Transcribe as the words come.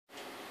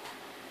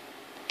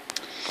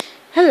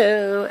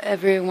Hello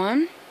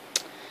everyone.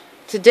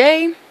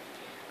 Today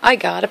I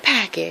got a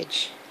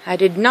package. I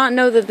did not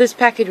know that this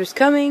package was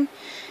coming.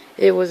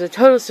 It was a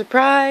total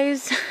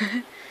surprise.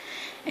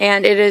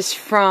 And it is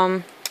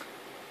from,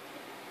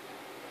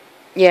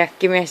 give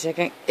me a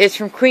second. It's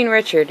from Queen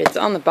Richard. It's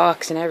on the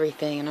box and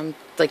everything, and I'm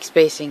like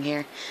spacing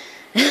here.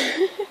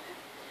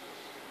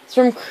 It's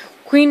from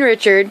Queen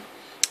Richard,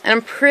 and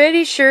I'm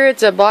pretty sure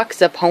it's a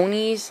box of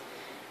ponies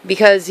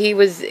because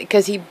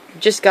he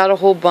just got a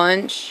whole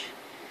bunch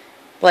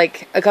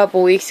like a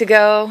couple weeks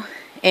ago,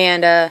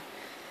 and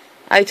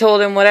I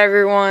told him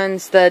whatever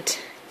ones that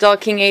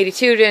Dog King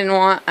 82 didn't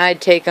want, I'd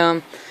take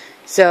them.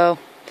 So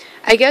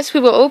I guess we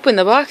will open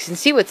the box and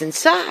see what's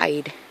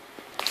inside.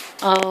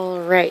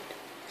 Alright,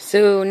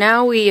 so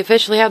now we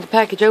officially have the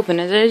package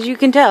open, and as you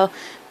can tell,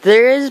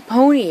 there is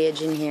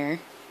ponyage in here.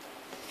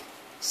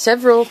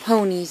 Several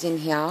ponies in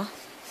here.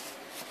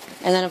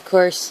 And then of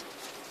course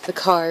the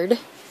card,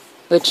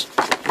 which,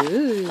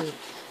 ooh,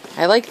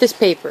 I like this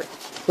paper.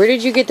 Where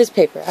did you get this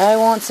paper? I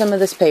want some of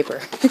this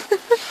paper.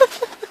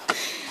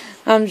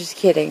 I'm just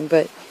kidding,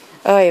 but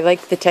oh, I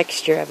like the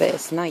texture of it.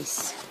 It's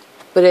nice.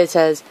 But it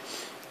says,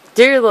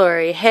 "Dear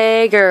Lori,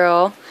 hey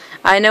girl,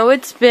 I know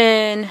it's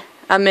been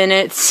a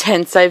minute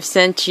since I've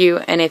sent you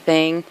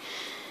anything,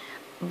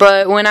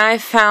 but when I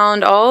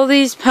found all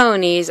these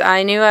ponies,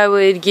 I knew I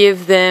would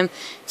give them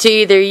to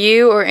either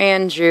you or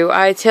Andrew.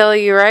 I tell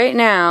you right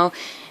now,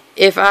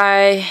 if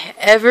I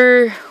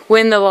ever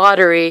win the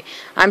lottery,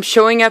 I'm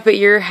showing up at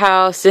your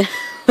house in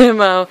a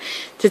limo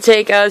to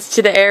take us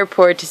to the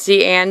airport to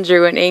see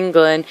Andrew in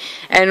England,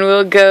 and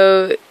we'll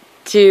go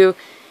to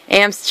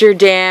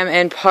Amsterdam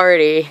and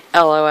party.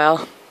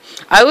 LOL.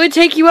 I would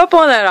take you up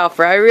on that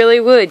offer. I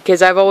really would,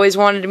 because I've always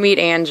wanted to meet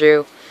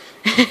Andrew.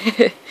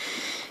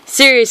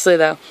 Seriously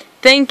though,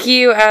 thank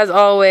you as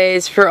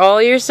always for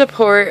all your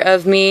support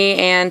of me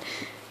and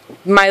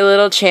my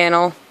little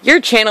channel.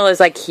 Your channel is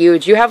like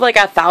huge. You have like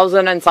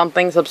 1,000 and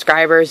something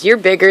subscribers. You're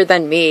bigger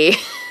than me.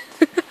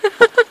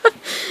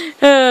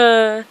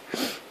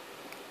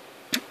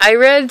 I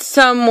read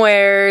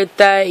somewhere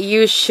that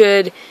you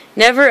should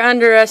never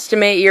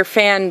underestimate your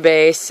fan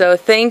base, so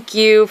thank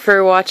you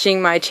for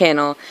watching my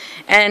channel.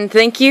 And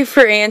thank you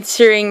for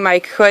answering my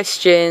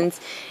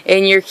questions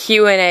in your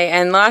Q&A.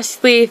 And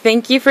lastly,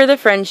 thank you for the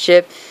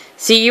friendship.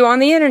 See you on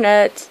the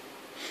internet.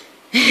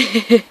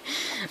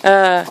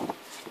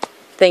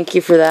 Thank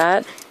you for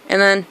that.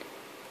 And then,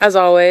 as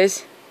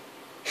always,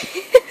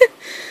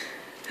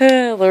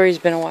 Lori's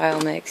been a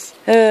while mix.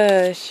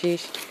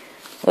 Sheesh.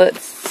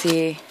 Let's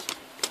see.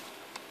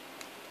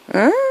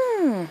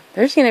 Oh,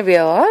 there's gonna be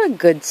a lot of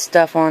good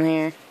stuff on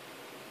here.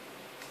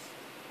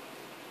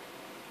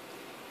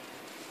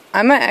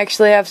 I might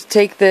actually have to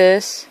take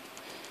this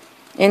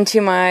into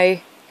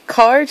my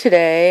car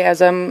today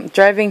as I'm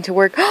driving to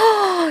work.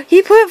 Oh,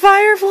 he put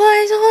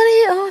fireflies on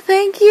it! Oh,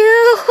 thank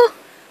you!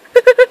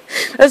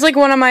 That's like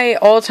one of my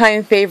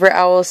all-time favorite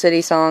Owl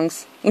City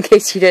songs, in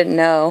case you didn't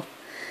know.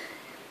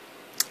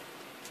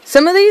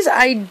 Some of these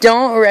I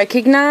don't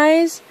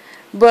recognize,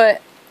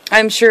 but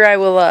I'm sure I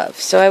will love.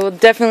 So I will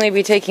definitely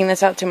be taking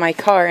this out to my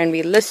car and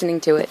be listening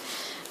to it.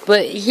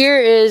 But here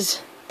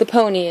is the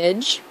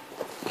ponyage.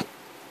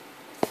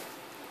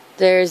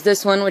 There's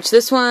this one, which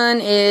this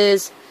one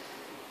is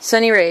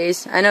Sunny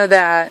Rays. I know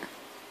that.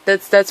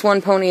 That's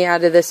one pony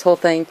out of this whole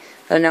thing.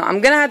 I don't know.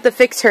 I'm going to have to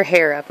fix her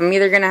hair up.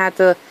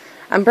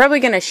 I'm probably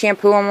going to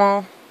shampoo them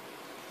all.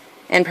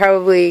 And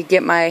probably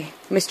get my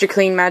Mr.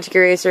 Clean Magic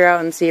Eraser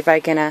out and see if I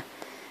can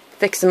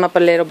fix them up a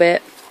little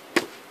bit.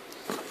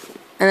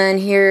 And then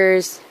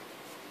here's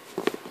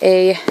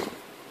a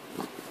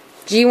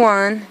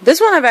G1.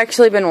 This one I've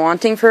actually been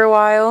wanting for a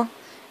while.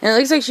 And it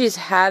looks like she's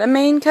had a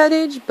mane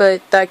cuttage,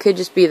 but that could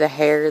just be the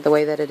hair, the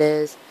way that it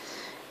is.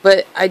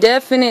 But I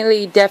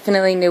definitely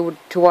need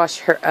to wash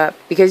her up.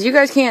 Because you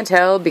guys can't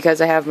tell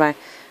because I have my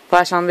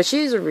flash on, but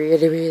she's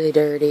really, really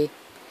dirty.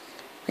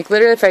 Like,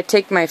 literally, if I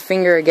take my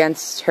finger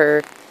against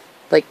her,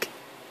 like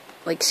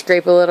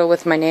scrape a little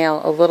with my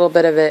nail, a little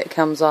bit of it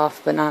comes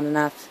off, but not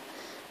enough.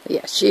 But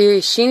yeah,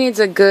 she needs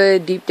a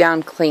good deep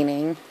down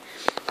cleaning,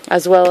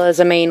 as well as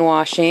a mane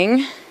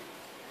washing.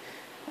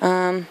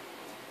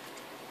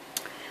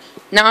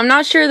 Now, I'm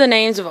not sure the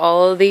names of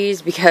all of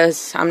these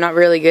because I'm not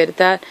really good at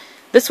that.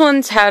 This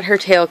one's had her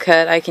tail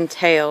cut, I can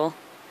tell.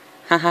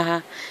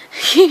 Haha.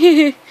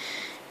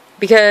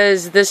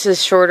 Because this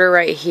is shorter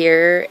right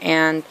here,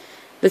 and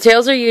the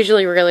tails are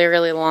usually really,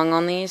 really long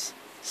on these.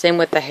 Same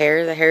with the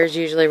hair. The hair is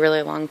usually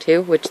really long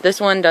too, which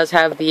this one does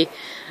have the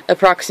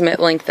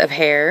approximate length of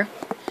hair.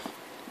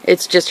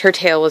 It's just her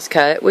tail was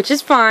cut, which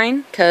is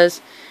fine,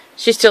 because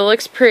she still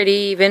looks pretty,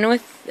 even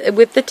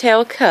with the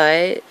tail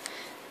cut.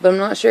 But I'm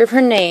not sure of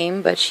her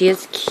name, but she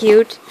is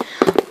cute.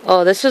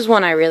 Oh, this was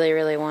one I really,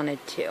 really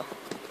wanted too.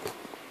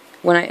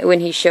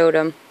 When he showed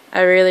them, I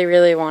really,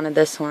 really wanted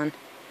this one.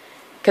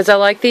 Because I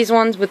like these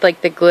ones with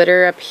like the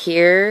glitter up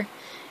here,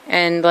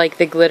 and like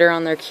the glitter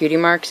on their cutie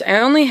marks. I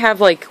only have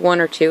like 1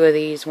 or 2 of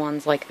these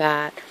ones like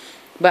that.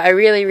 But I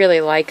really,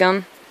 really like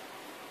them.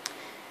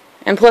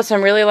 And plus,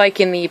 I'm really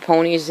liking the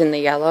ponies in the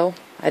yellow.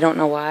 I don't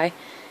know why.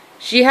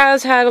 She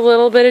has had a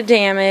little bit of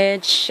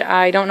damage.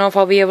 I don't know if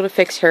I'll be able to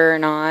fix her or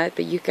not,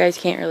 but you guys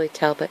can't really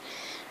tell. But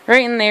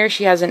right in there,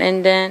 she has an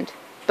indent.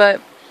 But,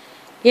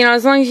 you know,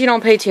 as long as you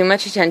don't pay too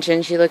much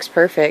attention, she looks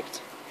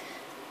perfect.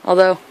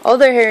 Although, all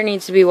their hair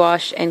needs to be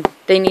washed, and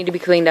they need to be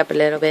cleaned up a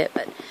little bit,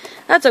 but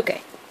that's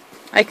okay.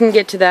 I can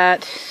get to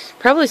that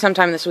probably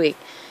sometime this week.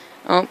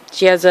 Oh,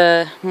 she has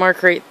a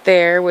mark right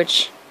there,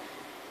 which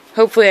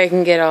hopefully I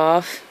can get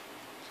off.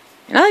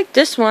 And I like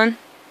this one.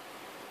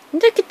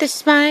 Look at the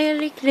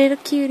smiley little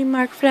cutie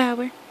mark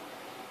flower.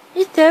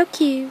 It's so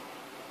cute.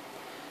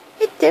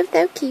 It's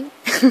so cute.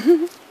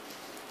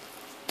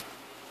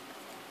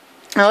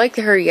 I like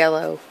her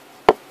yellow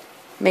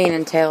mane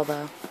and tail,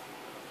 though.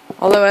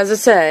 Although, as I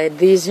said,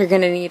 these are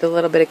going to need a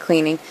little bit of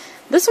cleaning.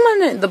 This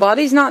one, the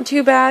body's not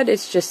too bad.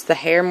 It's just the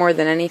hair more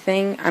than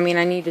anything. I mean,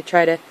 I need to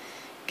try to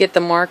get the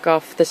mark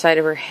off the side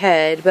of her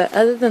head. But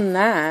other than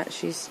that,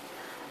 she's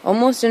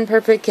almost in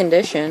perfect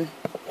condition.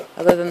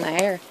 Other than the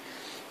hair.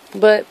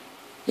 But,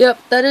 yep,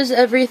 that is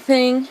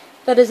everything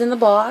that is in the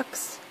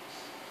box.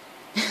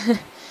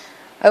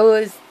 I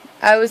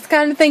was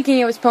kind of thinking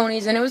it was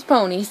ponies, and it was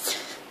ponies.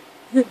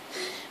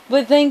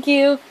 But thank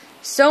you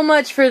so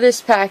much for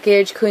this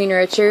package, Queen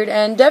Richard,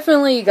 and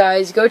definitely, you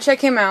guys, go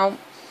check him out.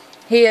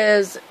 He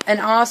is an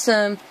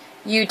awesome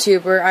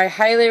YouTuber. I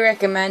highly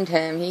recommend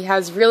him. He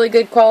has really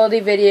good quality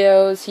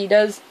videos. He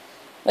does,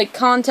 like,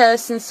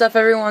 contests and stuff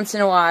every once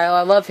in a while.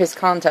 I love his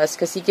contests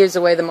because he gives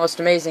away the most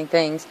amazing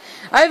things.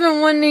 I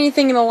haven't won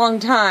anything in a long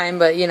time,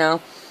 but, you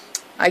know,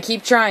 I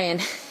keep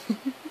trying.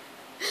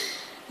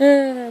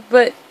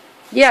 But,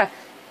 yeah,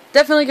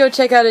 definitely go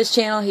check out his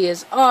channel. He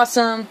is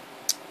awesome.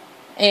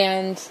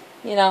 And,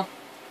 you know,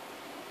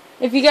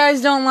 if you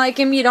guys don't like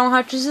him, you don't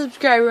have to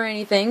subscribe or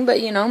anything, but,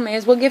 you know, may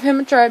as well give him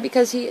a try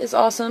because he is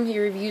awesome. He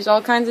reviews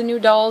all kinds of new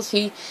dolls.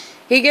 He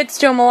gets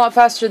to them a lot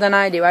faster than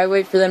I do. I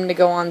wait for them to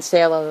go on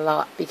sale a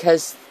lot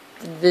because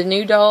the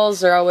new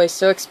dolls are always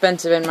so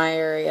expensive in my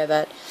area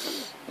that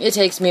it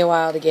takes me a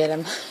while to get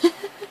them.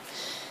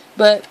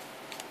 But,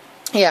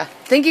 yeah,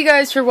 thank you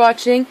guys for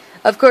watching.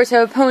 Of course,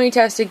 have a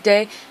pony-tastic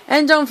day.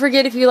 And don't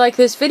forget, if you like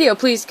this video,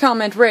 please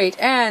comment, rate,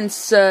 and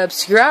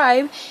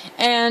subscribe.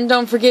 And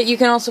don't forget, you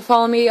can also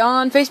follow me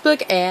on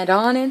Facebook and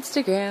on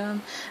Instagram.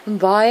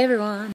 Bye, everyone.